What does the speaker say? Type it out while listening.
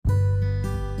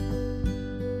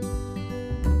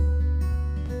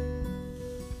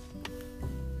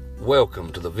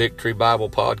Welcome to the Victory Bible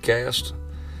Podcast.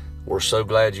 We're so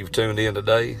glad you've tuned in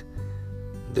today.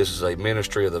 This is a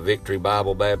ministry of the Victory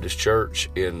Bible Baptist Church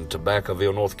in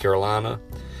Tobaccoville, North Carolina.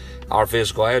 Our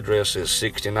physical address is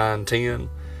 6910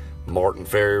 Martin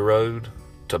Ferry Road,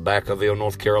 Tobaccoville,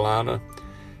 North Carolina,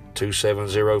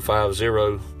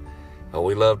 27050.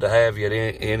 We love to have you at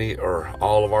any or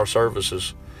all of our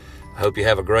services. I hope you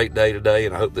have a great day today,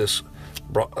 and I hope this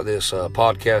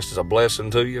podcast is a blessing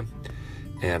to you.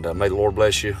 And may the Lord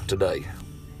bless you today.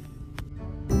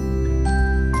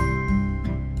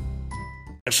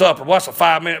 Supper, what's a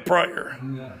 5-minute prayer?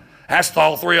 That's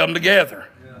all three of them together.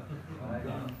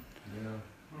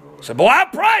 So, boy, I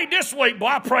prayed this week. Boy,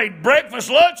 I prayed breakfast,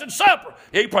 lunch, and supper.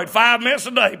 Yeah, you prayed 5 minutes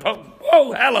a day.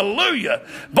 Oh, hallelujah.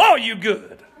 Boy, you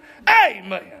good.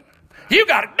 Amen. You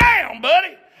got it down,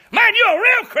 buddy. Man, you're a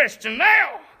real Christian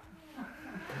now.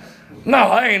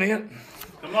 No, ain't it?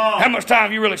 Come on. How much time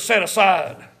have you really set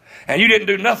aside? And you didn't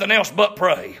do nothing else but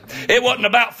pray. It wasn't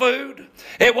about food.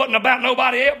 It wasn't about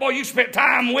nobody else. Boy, you spent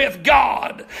time with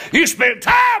God. You spent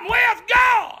time with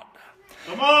God.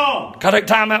 Come on. Can I take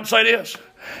time out and say this?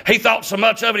 He thought so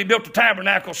much of it, he built a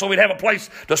tabernacle so we'd have a place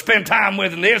to spend time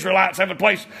with him. The Israelites have a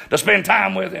place to spend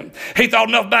time with him. He thought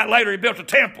enough about it later. He built a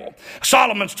temple,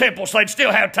 Solomon's temple, so they'd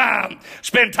still have time,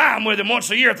 spend time with him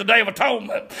once a year at the Day of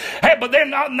Atonement. Hey, but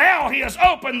then now he has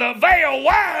opened the veil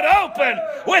wide open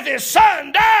with his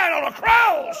son dying on a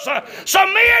cross. So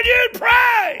me and you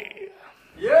pray.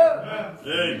 Yeah.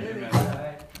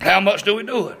 Amen. How much do we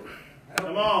do it?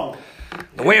 Come on.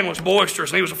 The wind was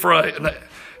boisterous and he was afraid.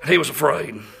 He was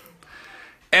afraid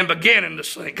and beginning to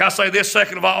sink. Can I say this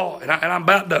second of all? And I'm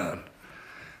about done.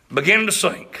 Beginning to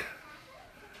sink.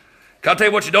 Can I tell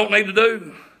you what you don't need to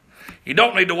do? You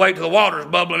don't need to wait till the water's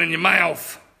bubbling in your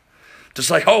mouth to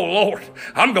say, oh, Lord,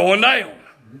 I'm going down.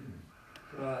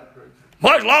 Well,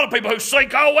 there's a lot of people who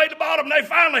sink all the way to the bottom. They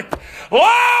finally,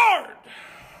 Lord,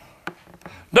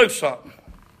 do something.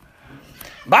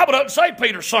 The Bible doesn't say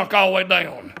Peter sunk all the way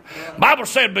down. The Bible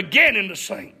said beginning to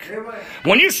sink.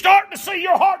 When you start to see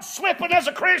your heart slipping as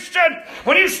a Christian,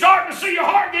 when you start to see your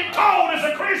heart get cold as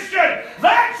a Christian,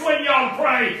 that's when y'all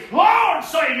pray, Lord,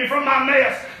 save me from my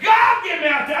mess. God, get me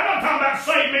out there. I'm not talking about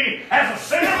save me as a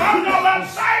sinner. I'm talking about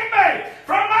save me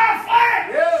from my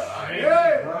flesh. Yeah.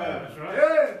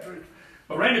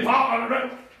 But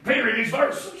Peter in these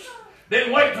verses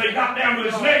didn't wait till he got down to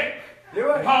his neck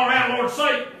to call around, Lord,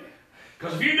 save me.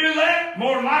 Because if you do that,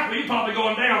 more than likely you're probably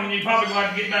going down, and you're probably going to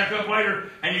have to get back up later,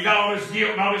 and you got all this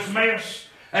guilt and all this mess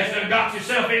that you got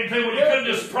yourself into when you could have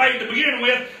just prayed to begin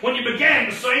with when you began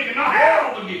to sink and not had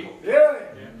all the guilt.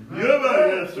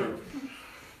 Yes, sir.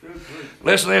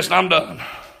 Listen to this, and I'm done.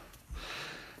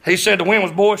 He said the wind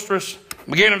was boisterous,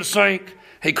 beginning to sink.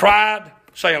 He cried,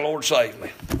 saying, Lord, save me.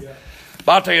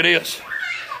 But I'll tell you this.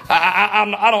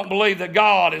 I don't believe that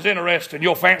God is interested in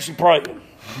your fancy praying.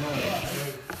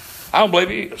 I don't believe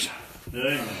he is.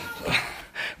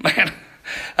 Man,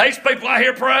 these people out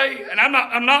here pray, and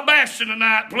I'm not bashing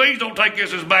tonight. Please don't take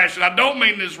this as bashing. I don't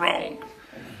mean this wrong.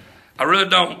 I really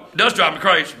don't. It does drive me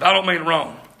crazy, but I don't mean it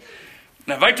wrong.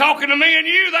 Now, if they talking to me and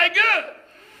you, they good.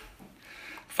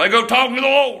 If they go talking to the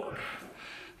Lord,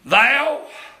 thou,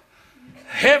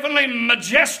 heavenly,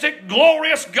 majestic,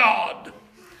 glorious God,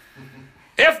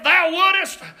 if thou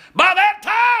wouldest, by that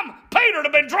time, Peter would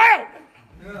have been drowning.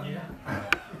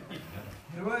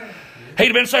 He'd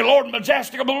have been saying, Lord,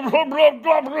 majestic, blah, blah, blah,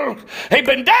 blah, blah. He'd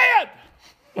been dead.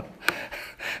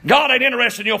 God ain't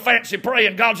interested in your fancy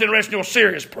praying. God's interested in your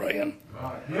serious praying.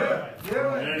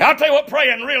 I'll tell you what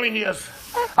praying really is.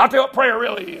 I'll tell you what prayer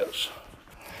really is.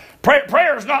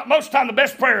 Prayer is not, most of the time, the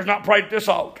best prayer is not prayed at this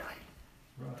altar.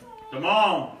 Come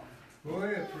on.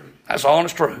 That's the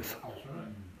honest truth.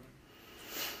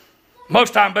 Most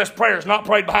of the time, best prayer is not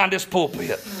prayed behind this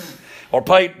pulpit or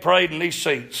prayed in these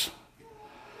seats.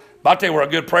 But I'll tell you where a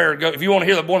good prayer goes. If you want to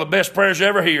hear one of the best prayers you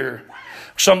ever hear,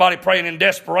 somebody praying in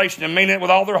desperation and meaning it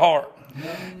with all their heart.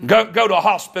 Go to a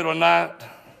hospital tonight.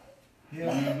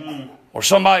 Or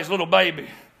somebody's little baby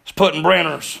is putting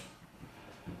Brenners.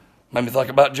 Made me think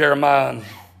about Jeremiah and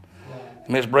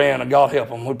Miss Brianna. God help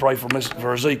them. We pray for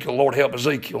Ezekiel. Lord help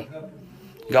Ezekiel.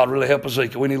 God really help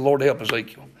Ezekiel. We need the Lord to help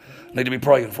Ezekiel. Need to be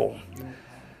praying for him.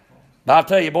 But I'll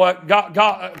tell you, boy,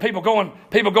 God, people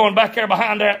going back there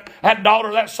behind that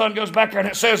daughter, that son goes back there and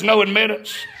it says no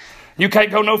admittance. You can't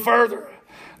go no further.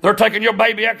 They're taking your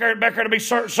baby back there to be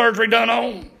surgery done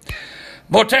on.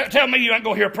 Boy, tell me you ain't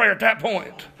going to hear a prayer at that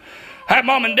point. Have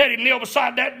mom and daddy kneel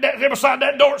beside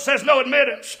that door. It says no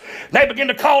admittance. They begin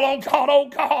to call on God. Oh,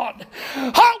 God.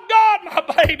 Oh, God, my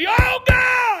baby. Oh,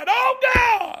 God. Oh,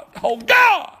 God. Oh,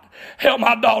 God. Help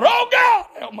my daughter. Oh, God.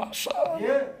 Help my son.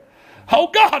 Yeah. Oh,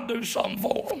 God, do something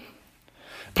for them.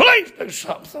 Please do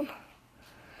something.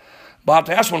 But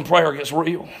that's when prayer gets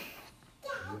real.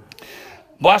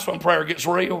 Well, that's when prayer gets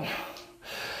real.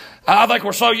 I think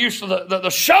we're so used to the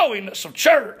showiness of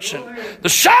church and the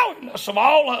showiness of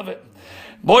all of it.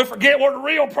 Boy, forget where the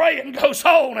real praying goes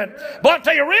on. And boy, I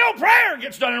tell you, real prayer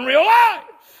gets done in real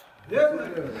life.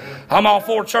 I'm all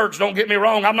for church, don't get me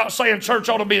wrong. I'm not saying church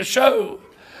ought to be a show.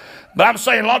 But I'm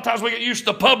saying a lot of times we get used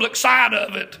to the public side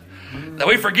of it. That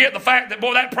we forget the fact that,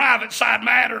 boy, that private side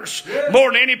matters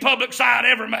more than any public side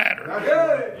ever mattered.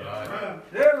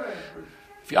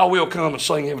 If y'all will come and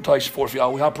sing invitation for us,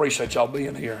 y'all, I appreciate y'all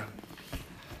being here.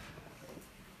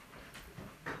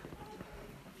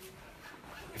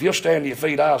 If you'll stand to your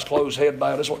feet, eyes closed, head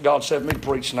bowed, that's what God said for me to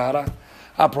preach tonight.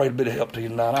 I pray a bit of help to you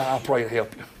tonight. I pray to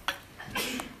help you.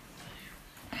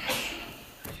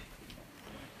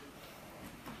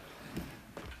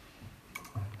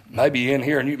 Maybe you're in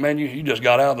here and you just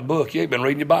got out of the book. You ain't been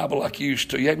reading your Bible like you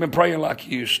used to. You ain't been praying like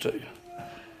you used to.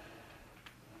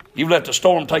 You've let the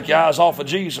storm take your eyes off of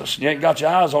Jesus. And you ain't got your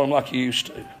eyes on him like you used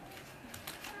to.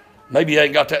 Maybe you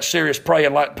ain't got that serious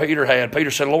praying like Peter had. Peter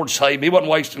said, Lord, save me. He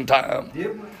wasn't wasting time.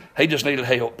 He just needed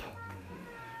help.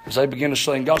 As they begin to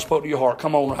sing, God spoke to your heart.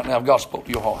 Come on right now. God spoke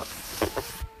to your heart.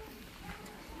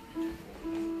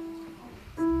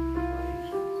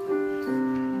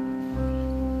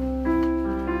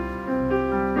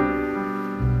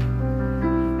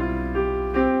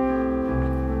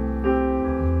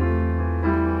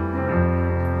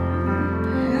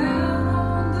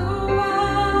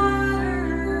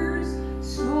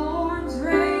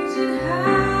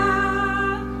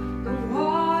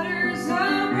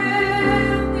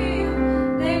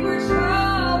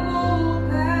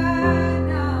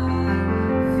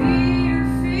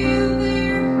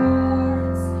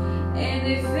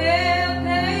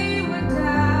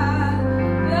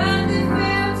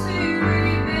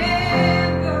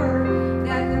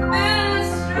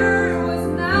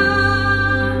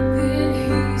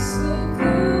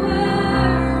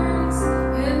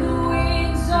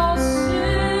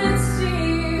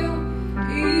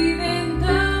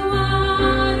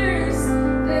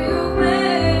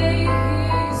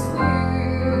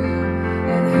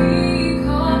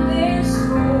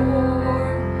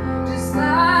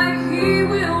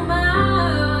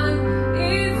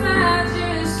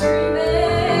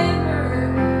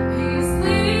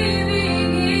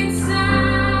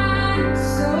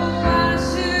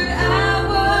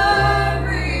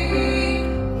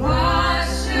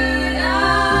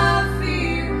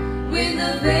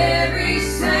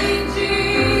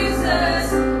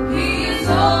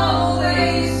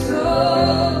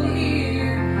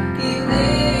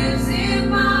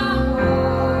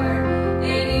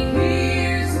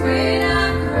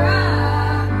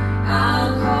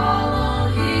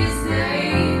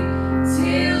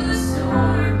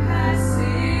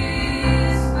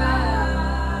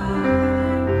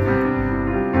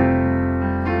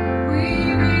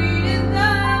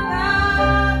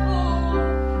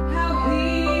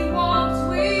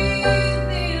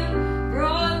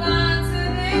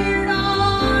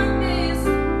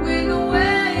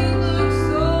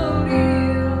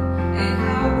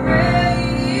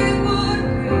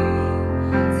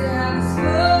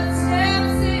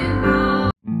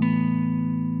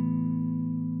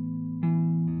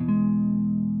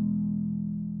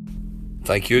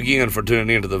 Thank you again for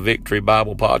tuning into the Victory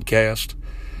Bible Podcast.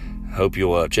 I hope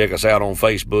you'll check us out on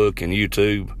Facebook and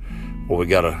YouTube, where we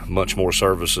got a much more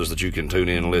services that you can tune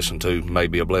in and listen to. May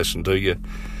be a blessing to you.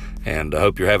 And I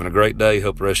hope you're having a great day.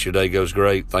 Hope the rest of your day goes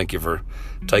great. Thank you for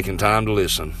taking time to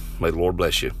listen. May the Lord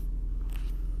bless you.